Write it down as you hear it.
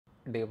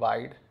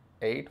divide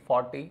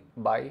 840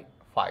 by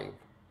 5.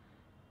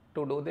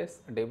 To do this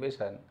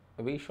division,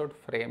 we should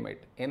frame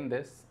it in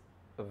this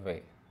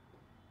way.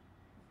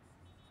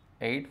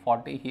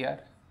 840 here,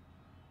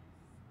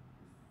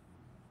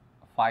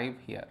 5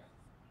 here.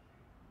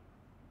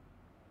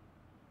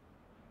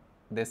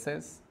 This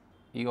is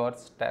your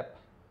step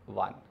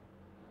 1.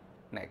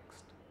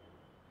 Next,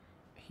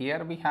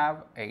 here we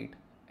have 8,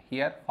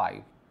 here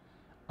 5.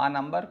 A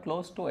number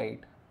close to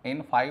 8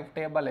 in 5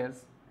 table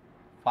is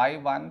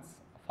 5 ones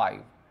 5.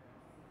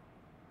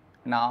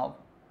 Now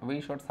we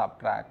should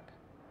subtract,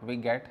 we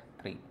get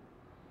 3.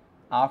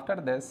 After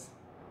this,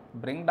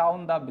 bring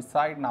down the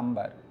beside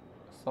number,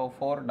 so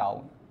 4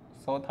 down,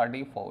 so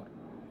 34.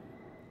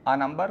 A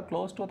number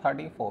close to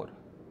 34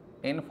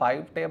 in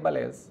 5 table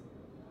is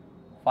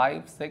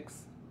 5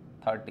 6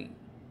 30.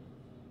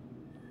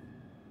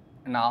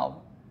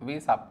 Now we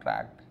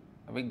subtract,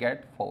 we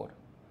get 4.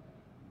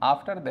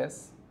 After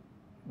this,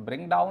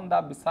 bring down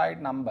the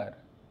beside number,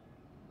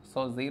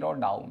 so 0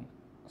 down,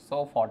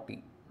 so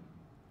 40.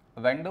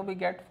 When do we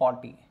get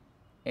 40?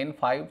 In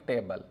 5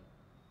 table,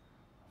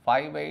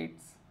 5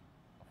 8s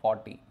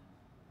 40.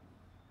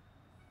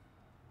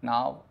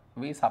 Now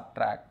we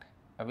subtract,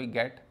 we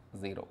get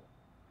 0.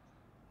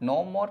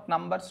 No more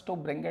numbers to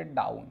bring it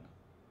down,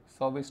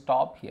 so we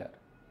stop here.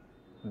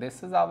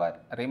 This is our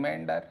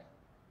remainder,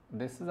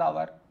 this is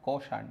our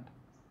quotient.